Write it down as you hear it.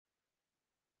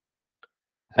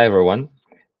Hi everyone,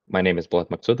 my name is Bulat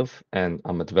Maksudov and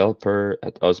I'm a developer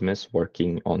at Osmis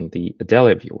working on the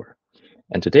Odelia viewer.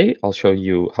 And today I'll show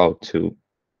you how to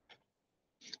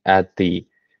add the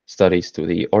studies to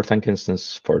the Orthanc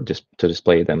instance to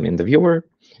display them in the viewer,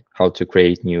 how to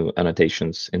create new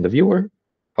annotations in the viewer,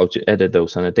 how to edit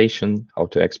those annotations, how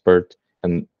to export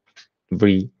and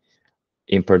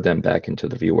re-import them back into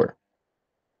the viewer.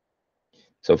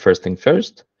 So first thing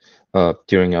first,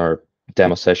 during our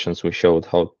demo sessions, we showed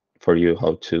how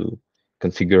to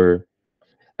configure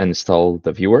and install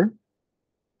the viewer.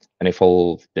 And if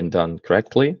all been done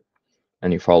correctly,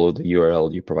 and you follow the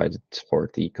URL you provided for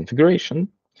the configuration,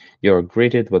 you're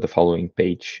greeted with the following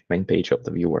page, main page of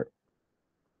the viewer.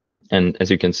 And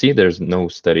as you can see, there's no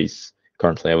studies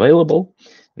currently available,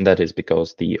 and that is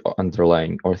because the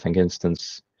underlying Orthanc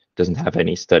instance doesn't have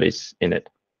any studies in it.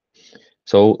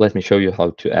 So let me show you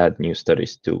how to add new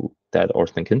studies to that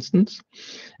Orthanc instance.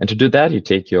 And to do that, you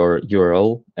take your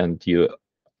URL and you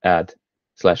add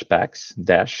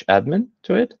 /packs-admin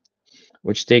to it,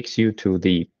 which takes you to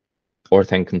the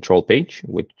Orthanc control page,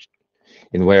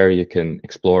 in where you can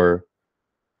explore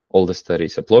all the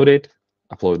studies uploaded,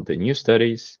 upload the new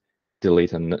studies,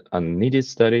 delete unneeded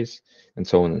studies, and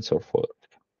so on and so forth.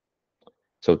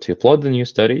 So to upload the new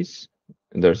studies,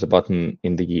 there's a button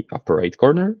in the upper right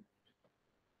corner.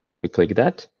 We click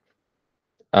that.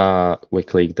 We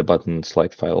click the button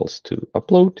Slide Files to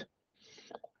upload.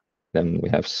 Then we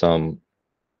have some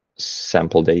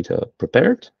sample data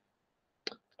prepared.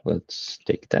 Let's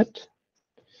take that.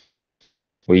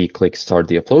 We click Start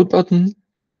the Upload button,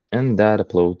 and that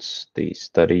uploads the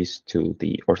studies to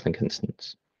the Orthanc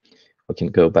instance. We can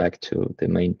go back to the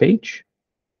main page,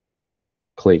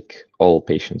 click All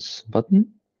Patients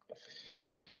button,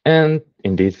 and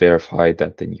indeed verify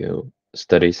that the new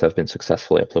studies have been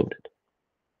successfully uploaded.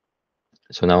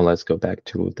 So now let's go back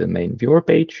to the main viewer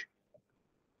page.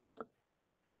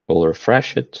 We'll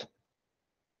refresh it.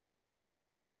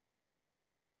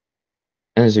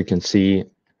 And as you can see,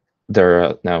 there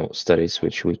are now studies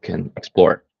which we can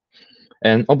explore.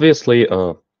 And obviously,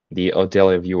 the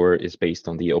Odelia viewer is based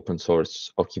on the open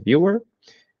source OHIF-viewer,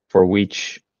 for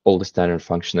which all the standard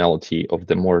functionality of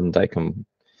the modern DICOM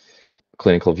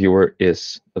clinical viewer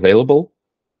is available,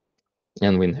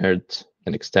 and we inherit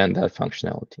and extend that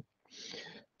functionality.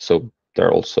 So there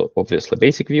are also obviously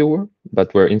basic viewer,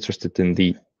 but we're interested in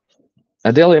the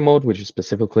Odelia mode, which is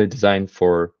specifically designed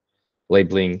for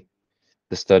labeling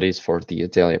the studies for the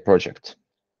Odelia project.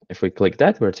 If we click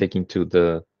that, we're taken to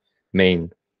the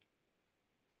main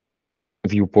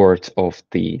viewport of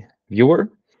the viewer.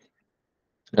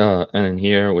 And in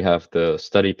here we have the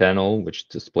study panel, which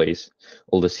displays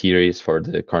all the series for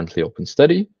the currently open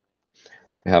study.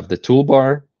 We have the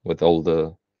toolbar with all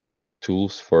the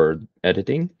tools for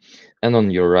editing. And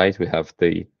on your right, we have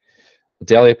the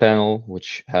Odelia panel,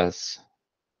 which has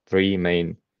 3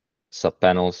 main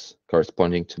subpanels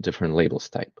corresponding to different labels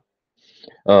type.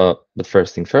 But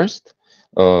first thing first,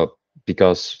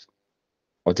 because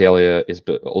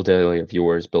Odelia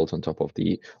viewer is built on top of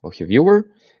the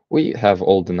OHIF-viewer, we have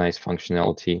all the nice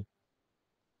functionality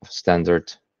of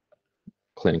standard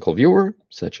clinical viewer,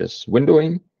 such as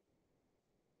windowing,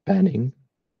 panning,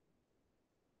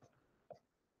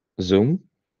 zoom,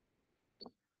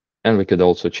 and we could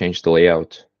also change the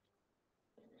layout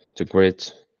to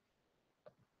grid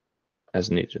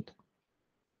as needed.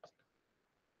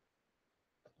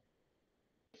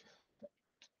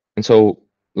 And so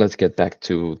let's get back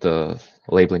to the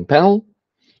labeling panel.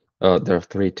 There are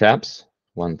 3 tabs,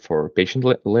 one for patient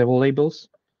level labels,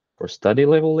 for study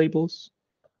level labels,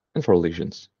 and for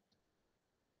lesions.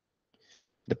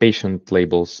 The patient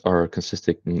labels are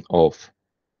consisting of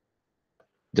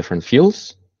different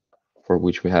fields for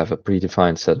which we have a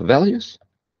predefined set of values,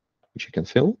 which you can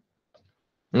fill.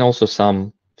 And also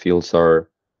some fields are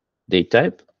date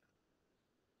type,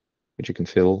 which you can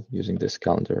fill using this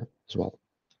calendar as well.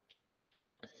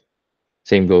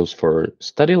 Same goes for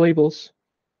study labels.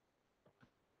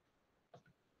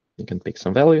 You can pick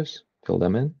some values, fill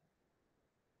them in,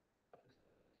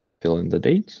 fill in the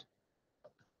dates.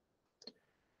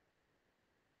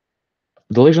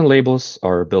 The lesion labels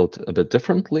are built a bit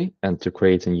differently, and to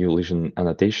create a new lesion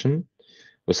annotation,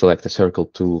 we select the circle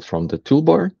tool from the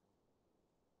toolbar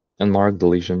and mark the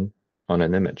lesion on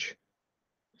an image.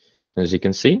 As you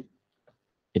can see,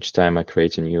 each time I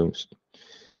create a new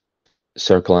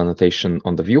circle annotation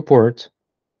on the viewport,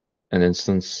 an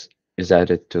instance is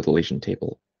added to the lesion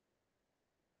table.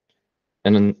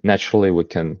 And then naturally, we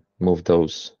can move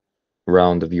those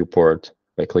around the viewport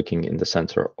by clicking in the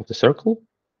center of the circle,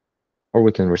 or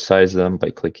we can resize them by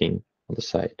clicking on the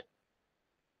side.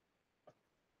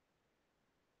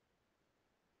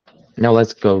 Now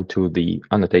let's go to the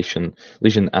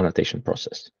lesion annotation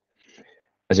process.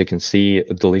 As you can see,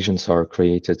 the lesions are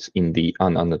created in the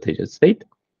unannotated state,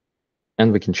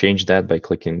 and we can change that by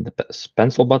clicking the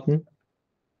pencil button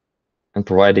and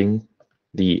providing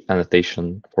the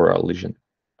annotation for our lesion.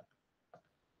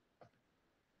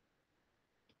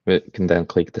 We can then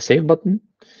click the Save button,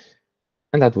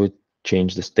 and that would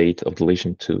change the state of the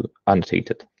lesion to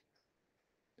annotated.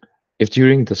 If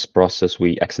during this process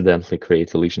we accidentally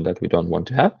create a lesion that we don't want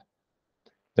to have,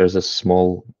 there's a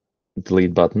small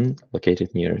delete button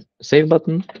located near Save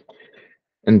button.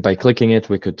 And by clicking it,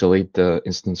 we could delete the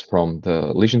instance from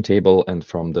the lesion table and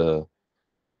from the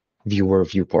viewer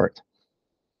viewport.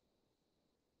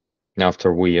 Now,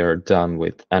 after we are done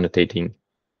with annotating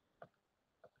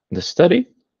the study,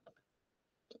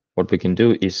 what we can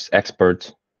do is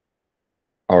export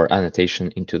our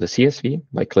annotation into the CSV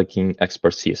by clicking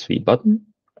Export CSV button.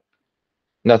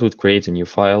 That would create a new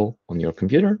file on your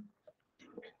computer,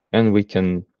 and we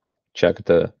can check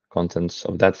the contents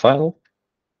of that file.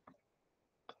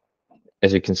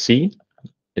 As you can see,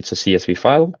 it's a CSV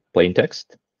file, plain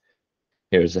text.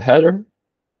 Here's a header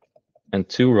and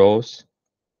 2 rows,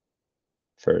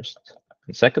 first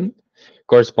and second,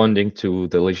 corresponding to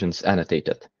the lesions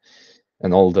annotated.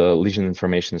 And all the lesion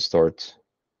information is stored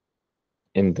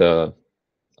in the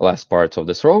last part of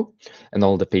this row, and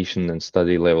all the patient and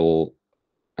study level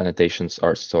annotations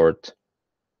are stored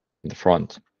in the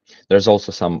front. There's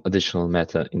also some additional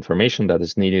meta information that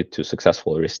is needed to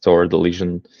successfully restore the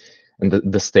lesion and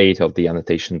the state of the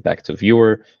annotation back to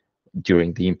viewer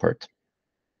during the import.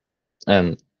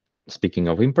 And speaking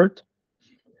of import,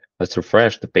 let's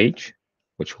refresh the page,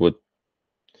 which would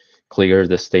clear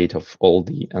the state of all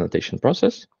the annotation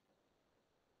process.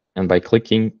 And by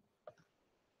clicking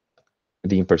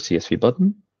the Import CSV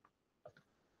button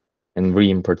and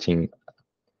re-importing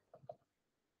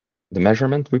the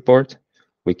measurement report,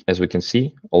 as we can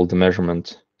see, all the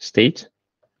measurement state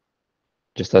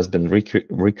just has been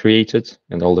recreated,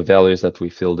 and all the values that we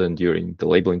filled in during the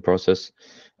labeling process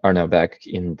are now back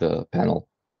in the panel.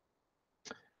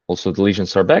 Also, the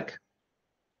lesions are back.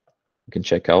 You can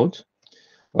check out.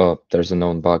 There's a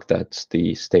known bug that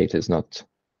the state is not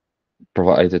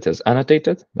provided as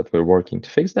annotated, but we're working to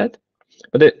fix that.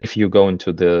 But if you go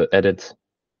into the Edit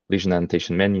Lesion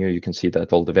Annotation menu, you can see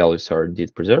that all the values are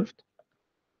indeed preserved.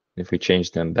 If we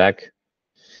change them back,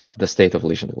 the state of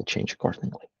lesion will change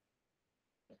accordingly.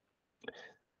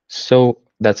 So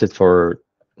that's it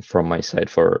from my side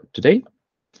for today.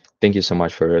 Thank you so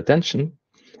much for your attention.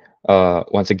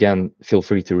 Once again, feel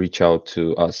free to reach out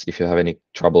to us if you have any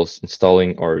troubles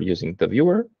installing or using the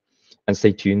viewer. And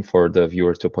stay tuned for the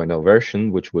Viewer 2.0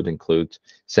 version, which would include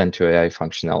Send to AI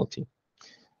functionality.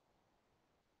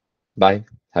 Bye.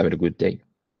 Have a good day.